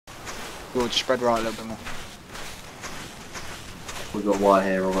George, spread right a little bit more. We've got wire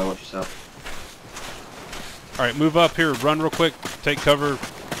here, Robbo, watch yourself. Alright, move up here, run real quick, take cover,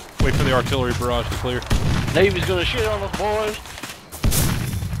 wait for the artillery barrage to clear. Navy's gonna shit on us, boys.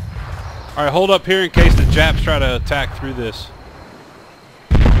 Alright, hold up here in case the Japs try to attack through this.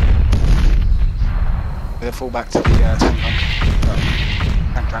 They'll fall back to the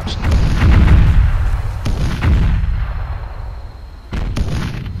tank traps.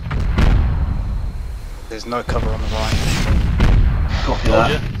 There's no cover on the right. Copy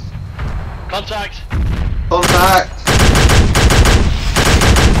that. Contact! Contact!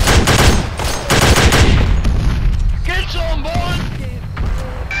 Get some, boy!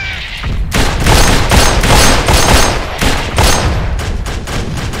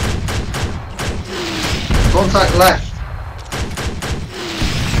 Contact left!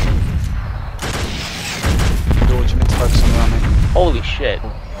 George, you need to focus on the right, mate. Holy shit.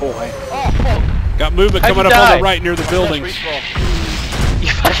 Hallway. Oh, fuck! Got movement How'd coming you up on die? the right near the buildings. You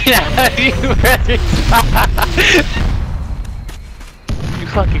fucking You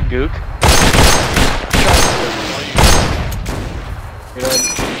fucking gook.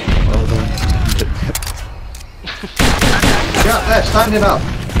 Yeah, there, standing up!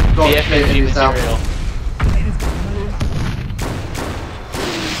 Go on, The FAV yourself. material.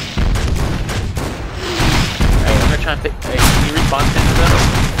 Alright, I'm gonna try and pick. Hey, can you respawn to them?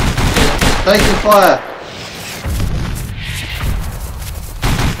 Taking fire!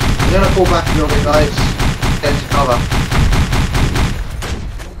 I'm gonna fall back a little bit, guys. Get into cover.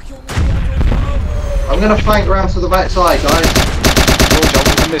 I'm gonna flank round to the back side, guys. George, I'll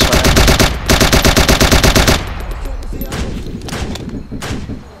come this way.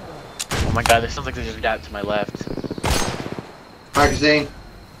 Oh my god, this sounds like there's a gap to my left. Magazine.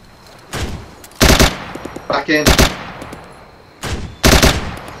 Back in.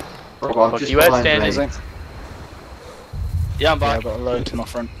 Rob, I'm Fuck, just you had behind standing. me. Amazing. Yeah, I'm Yeah, back. I've got a load to my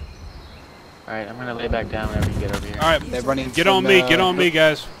front. Alright, I'm gonna lay back down whenever you get over here. Alright, They're running. get from on me, get on me,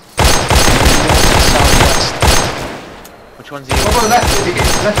 guys. Southwest. Which one's you? Rob, left with you,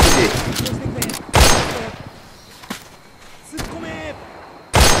 left with you.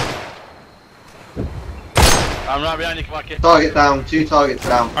 I'm right behind you, come on, kid. Target down, 2 targets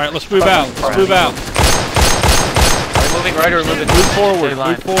down. Alright, let's move out, let's move out. Are we moving right or moving? Move forward, Line.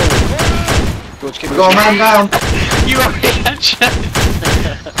 move forward. George, keep We've got a man down. You already had shot.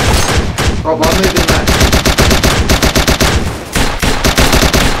 Rob, I'm moving back.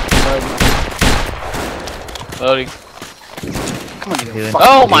 Loading. Come on, you little Oh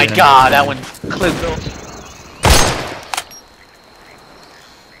fucking my idiot. god, that one clipped.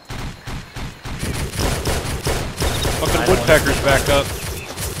 Fucking woodpeckers back up.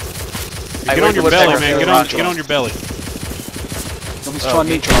 Hey, Get on where's your the belly, woodpecker? man, get on your belly. Let me try and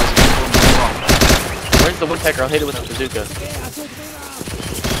neutralise it. Where's the woodpecker? I'll hit it with a bazooka.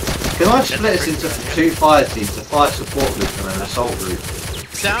 Can I split us into 2 fire teams, a fire support group and an assault group?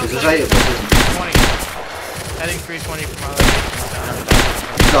 Sounds Because like there's 8 of us, isn't there? 20. Heading 320 from our location.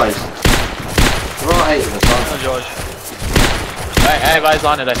 Guys, there are 8 of us, aren't there? George. I have eyes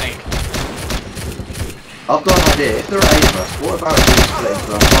on it, I think. I've got an idea. If there are 8 of us, what about if we split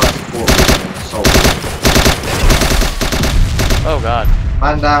into a fire support group and an assault group? Oh god.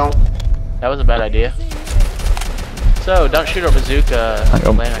 Man down. That was a bad idea. So, don't shoot our bazooka land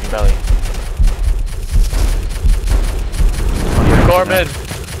on your belly. You're Corbin!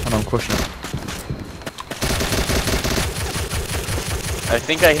 And I'm crushing it. I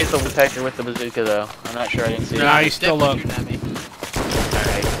think I hit the woodpecker with the bazooka though. I'm not sure, I didn't see it. Nah, he's still up. Definitely shooting at me.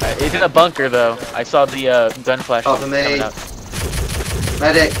 Alright. It's in a bunker though. I saw the gun flash Up for me. coming up.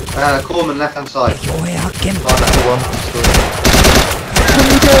 Medic, Corman, left hand side. You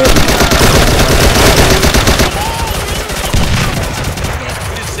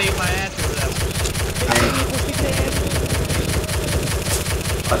just saved my ass over that one.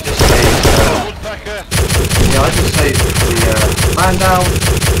 I just saved, yeah, I just saved the, man down.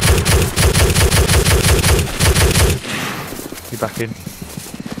 You back in.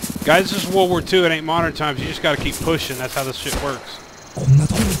 Guys, this is World War II, it ain't modern times, you just gotta keep pushing, that's how this shit works. I reckon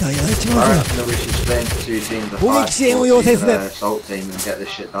that we should split into 2 teams, a fire support team and an assault team and get this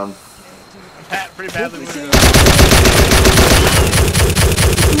shit done. Pretty badly wounded.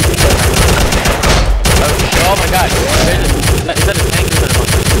 Oh my god. Is that a tank or is that a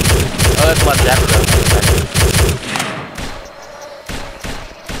bunker? Oh, that's a lot of depth though.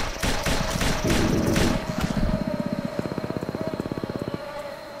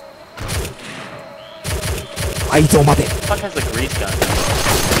 What the fuck has the grease gun?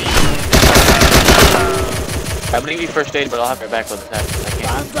 I'm gonna give you first aid, but I'll have your back with the attack.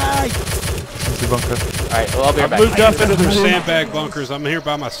 I can't. the bunker. Alright, well, I'll be right I've back. moved up into their sandbag bunkers. I'm here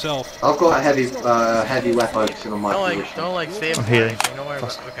by myself. I've got a heavy weapon focusing on my position. Don't like save I'm or healing. anything. Don't worry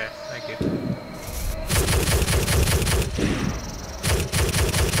about. Okay, thank you.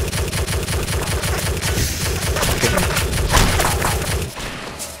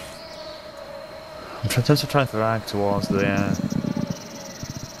 I'm trying to drag towards the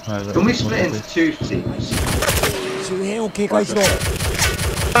Can we split into 2 teams?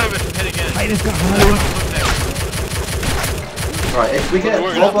 I'm hit again. Right, if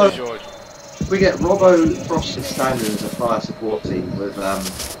we get Robbo, Frost and Standard as a fire support team with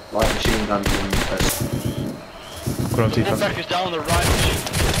like machine guns and down on the right.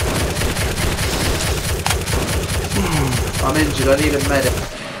 I'm injured, I need a medic.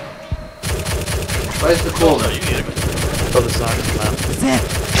 Where's the corner? other side of the map.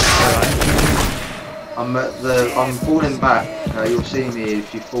 I'm falling back. You'll see me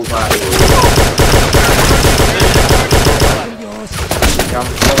if you fall back. Yeah, I'm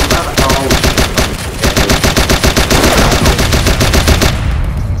falling back.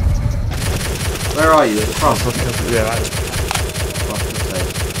 Where are you? At the front? Yeah, right.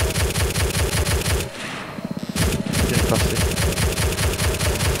 Getting past it.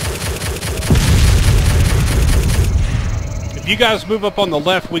 If you guys move up on the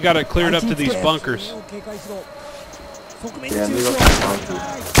left, we got it cleared up to these bunkers. Yeah, move up to the bunkers.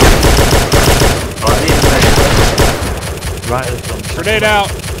 Right, I need a medic. Right at the front. Grenade out.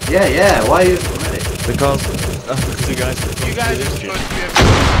 Yeah, why are you a medic? Because you guys You guys are supposed to be.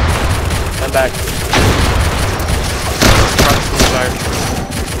 I'm back.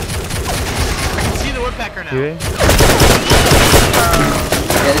 I can see the woodpecker now. You? Yeah,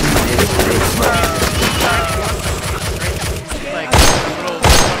 this is Like a little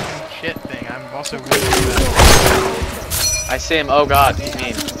fucking shit thing. I'm also really bad. I see him. Oh god, he's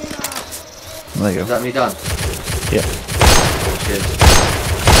mean. There you Is go. that me done? Yeah. Cheers.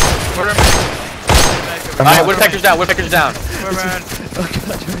 Alright, woodpecker's down, woodpecker's down.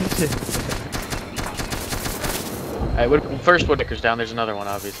 Alright, first woodpecker's down, there's another one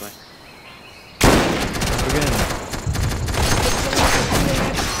obviously.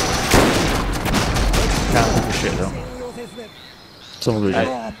 Can't do shit though. Some of I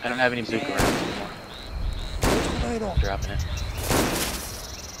don't have any bazooka rounds anymore. Dropping it.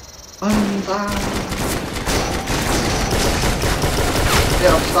 I'm back.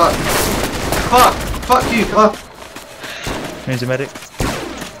 Yeah, I'm stuck. Fuck you, come on. Here's a medic.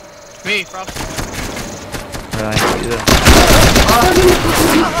 Me, Frost. Right, you there.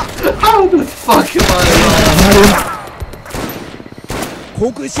 How the fuck am I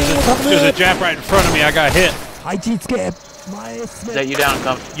There's a Jap right in front of me. I got hit. Is that you down,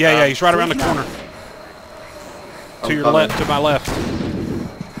 come? Yeah, he's right around the corner. To your left, to my left.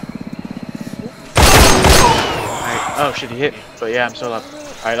 Alright, oh shit, he hit me. But yeah, I'm still up.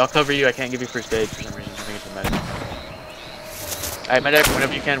 Alright, I'll cover you. I can't give you first aid for some reason. I think it's a medic. Alright, medic,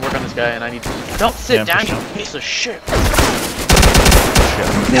 whenever you can, work on this guy, and I need to... Don't sit down, you piece of shit!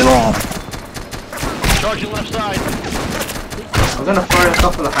 Charging left side. I'm gonna throw a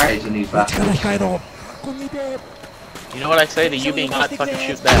couple of hags in these bastards. You know what I say to you being hot, fucking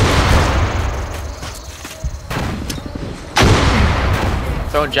shoot back.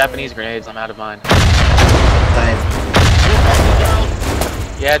 Throwing Japanese grenades, I'm out of mine. Same.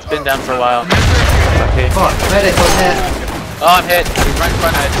 Yeah, it's been down for a while. Okay. Fuck, medic on here. Oh, I'm hit. He's right in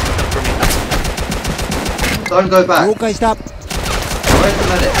front of me. Don't go back. Where's the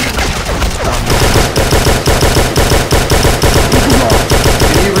medic?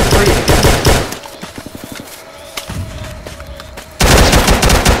 Can you retreat again?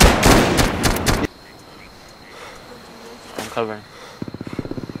 I'm covering.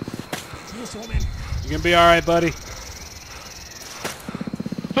 You gonna be alright, buddy?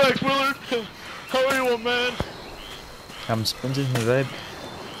 Thanks, Willard. How are you, old man? I'm sprinting here, babe.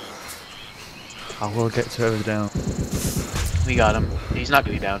 I will get to over down. We got him. He's not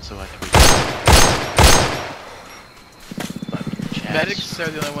gonna be down, so I think we got him. Medics are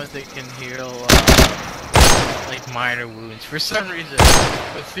the only ones that can heal like minor wounds for some reason.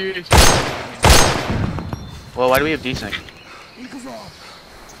 But serious. Well, why do we have desync?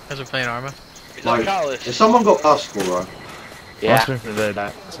 Because we're playing ArmA. Like, has someone got glass core, right? Yeah.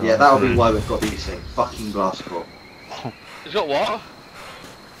 Yeah, that'll be why we've got these things. Fucking glass core. He's got what?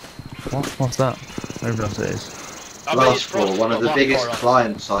 What's that? I don't know what it is. Glass core, one of the biggest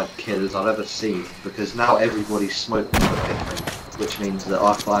client-side killers I've ever seen, because now everybody's smoking the Pikmin, which means that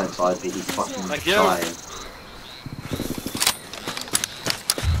our client-side will be fucking dying.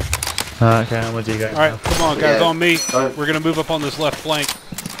 Okay, I'm with you guys. Alright, come on guys, Yeah, on me. don't- We're gonna move up on this left flank.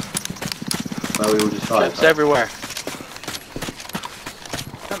 where we all just died. Jabs everywhere.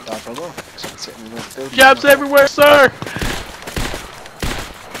 Don't die, brother. 'Cause I can sit in the middle of the building. Jabs everywhere, sir!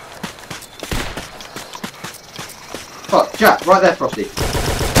 Fuck, Jack, right there, Frosty.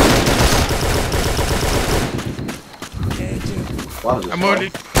 One of us. I'm already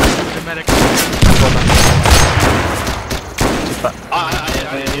the medic. I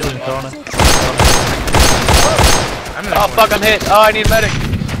heal in the corner. Oh fuck, I'm hit. Oh, I need a medic.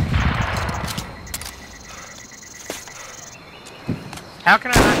 How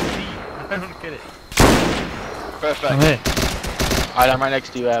can I not see? I don't get it. Perfect. I'm here. Alright, I'm right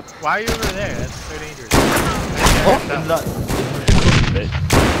next to you, Ab. Why are you over there? That's so dangerous.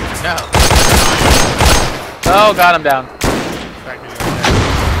 No. Oh god, I'm down.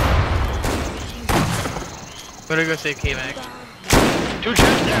 Better go save K-Mac. 2 jabs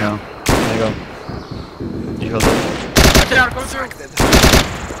Hang down. on. There you go. You hold it. Watch out, come through!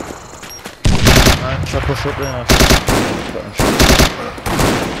 Right, shall I push up there? Got him shot.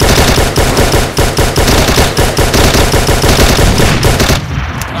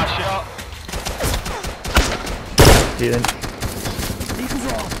 Last shot. Healing.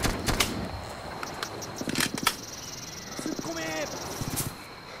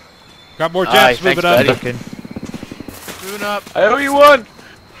 Got more Aye, jabs moving thanks, up. buddy. Back in. Moving up. I owe you one!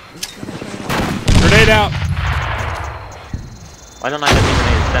 Grenade out. Why don't I have the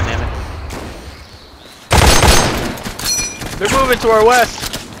grenades? God damn it. They're moving to our west!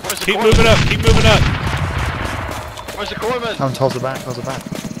 Where's the Keep corpsman? moving up. Keep moving up. Where's the corpsman? Come towards the back, towards the back.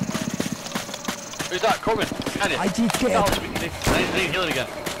 Who's that? Corpsman. Behind it. I need healing again.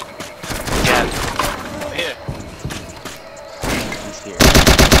 Yeah, Here. he's here.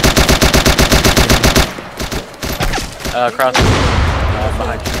 Across.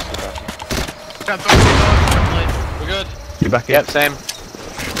 Behind you. Got the We're good. You back in? Yep, same. Fall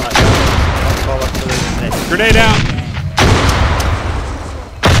back to the next. Grenade out.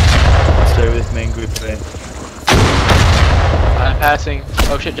 Stay with this main group again. I'm passing.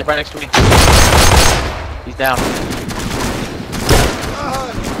 Oh shit, right next to me. He's down.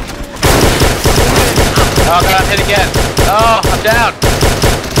 Oh god, I'm hit again. Oh, I'm down.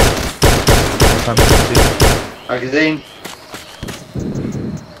 Magazine.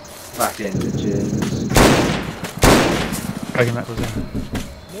 Back in, bitches. Dragging that was in.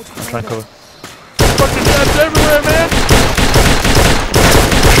 I'm trying to cover. Fucking jabs everywhere, man.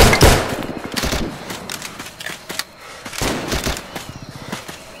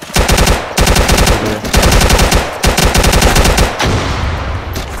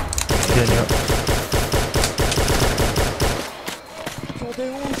 Healing you up.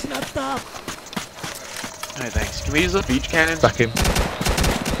 Alright, thanks. Can we use the beach cannons? Back in.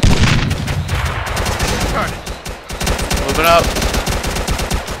 Moving up.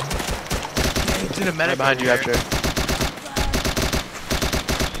 It's in a Right medic behind you, over here. Absher.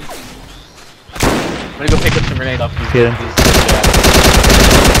 I'm gonna go pick up some grenades off these Healing.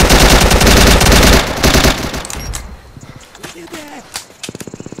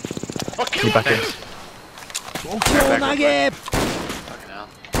 Fuck You back in. Fucking hell.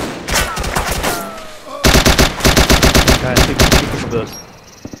 Guys, keep up with us.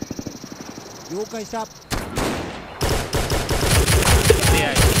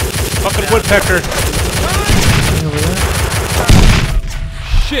 Yeah. Fucking woodpecker.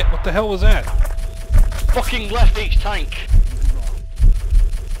 Shit, what the hell was that? Fucking left each tank.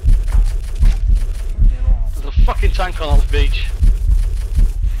 There's a fucking tank on the beach.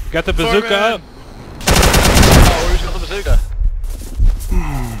 Got the bazooka up. Oh, who's got the bazooka?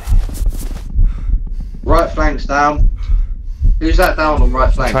 Right flank's down. Who's that down on right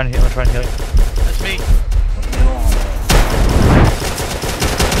I'm flank? trying to heal. That's me.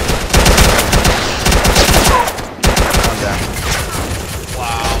 I'm down.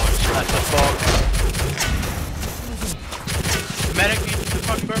 Wow, that's a fuck. The medic needs to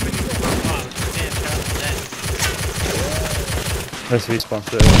fucking burn me. Damn, Charles is dead. Let's respawn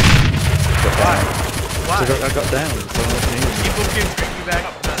straight away. Got down. Why? So I got down. So I wasn't healing. People can bring you back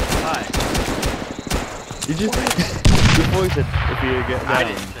up. No, that's why. You just before you said if you get down, I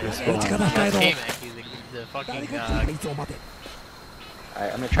didn't say respawn. that. K-Mac, he's the fucking,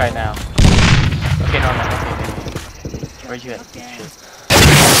 Alright, I'm gonna try now. Okay, normal. Okay. Where'd you at? Shit.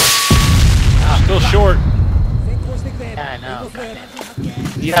 Still short. Yeah, I know. Goddamn.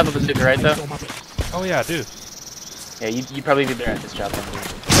 You have a bazooka, right, though? Oh yeah, I do. Yeah, you'd probably be better at this job than me.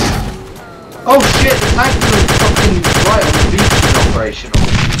 Oh shit, the tank was fucking right on the beach is operational.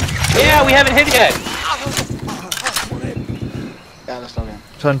 Yeah, we haven't hit yet! Yeah, let's log in.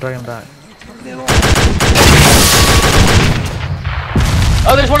 Try and drag him back.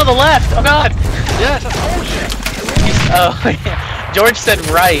 Oh, there's one on the left! Oh god! Yes, that's bullshit! Oh, yeah. George said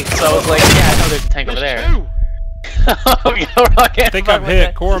right, so I was like, yeah, I know there's a tank over there. Two! I think I'm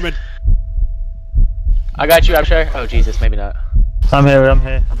hit, Corman. I got you, Abshire. Oh Jesus, maybe not. I'm here.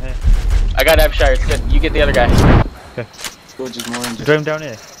 I got Abshire, it's good. You get the other guy. Okay. George is more injured. Drone down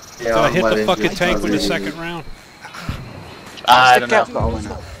here. Did I hit the fucking tank with the second round? I don't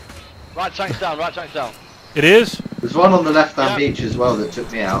know. Right tank's down, right tank's down. It is? There's one on the left-hand beach as well that took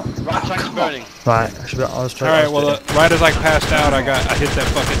me out. Right tank's burning. Right, I was trying. Alright, well, right as I passed out, I hit that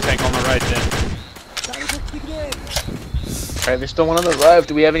fucking tank on the right then. Alright, there's still one on the left.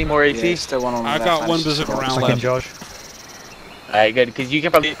 Do we have any more AT? Yeah, still one on the I left. got one bazooka round left. Josh. Alright, good, because you can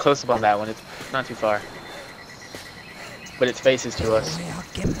probably get close up on that one. It's not too far. But its faces to us.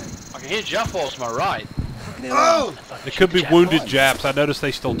 I can hear Jeff Balls to my right. Oh! It could be wounded Japs. I noticed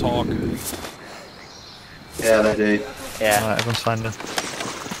they still talk. Yeah, they do. Yeah. Alright, everyone's standing.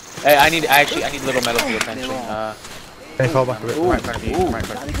 Hey, I need little metal for attention. Can you fall back a bit? Right in front of you. Right in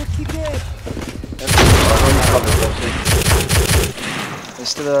front of you. There's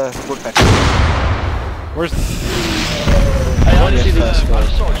still a woodpecker. Where's I want to see the. I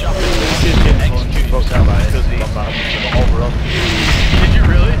just saw Jeff executed himself because he overrun. Did you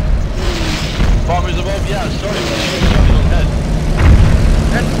really? Farmers above? Yeah, sorry, but she was shot in the head.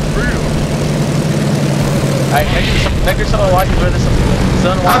 That's brutal. Alright, Vector someone watching where there's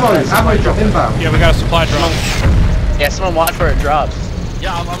something. Ammo drop inbound. Yeah, we got a supply drop. Yeah, someone watch where it drops.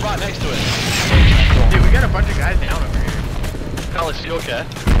 Yeah, I'm right next to it. Dude, we got a bunch of guys down over here. Alice, you okay?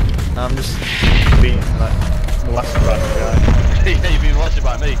 I'm just being like molested by the guy. Yeah, you've been molested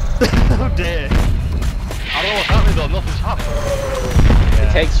by me. Oh dear. I don't know what's happening though, nothing's happened.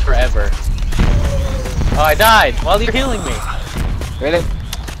 It takes forever. Oh, I died while you're healing me. Really?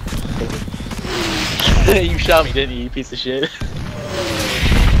 You shot me, didn't you, you piece of shit?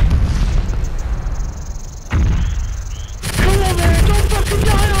 Come on, man! Don't fucking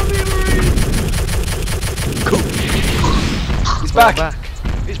die on me, Marine! He's back!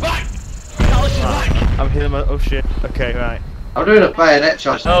 He's back! Alice is back! I'm healing my. Oh shit. Okay, right. I'm doing a bayonet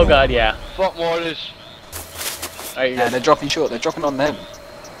shot. Oh god, yeah. Fuck mortars. Alright, Yeah, they're dropping short. They're dropping on them.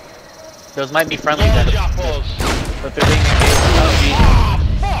 those might be friendly More then, Jeff Balls. but they're being engaged. Ah,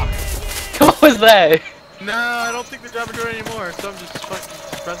 fuck! What was that? Nah, I don't think they're dropping door anymore, so I'm just fucking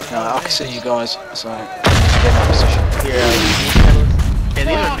pressing No, I can see you guys, so get in that position. Here, And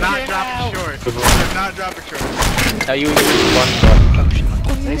these are not dropping short. They're not dropping short. now you one.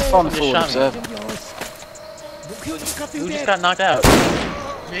 They fun Just forward shot me. observing. Who just got knocked out?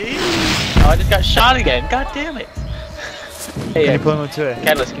 Me? Oh, I just got shot again. God damn it. Hey, Can you pull him to it?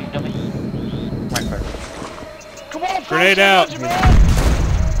 Catalyst, can you kill me? Right first. Come on, Grenade out.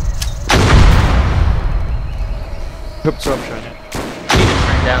 Oops, I'm trying. I need to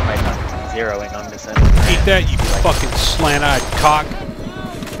turn down my fucking zeroing on this end. Eat that, you fucking slant-eyed cock.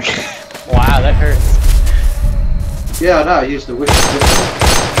 Wow, that hurts. Yeah, I know. I used the whistle.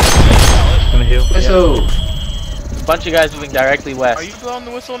 Gonna heal. Whistle. A bunch of guys moving directly west. Are you blowing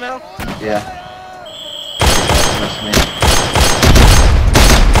the whistle now? Yeah. That's me.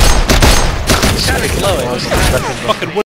 Gotta be slow. Fucking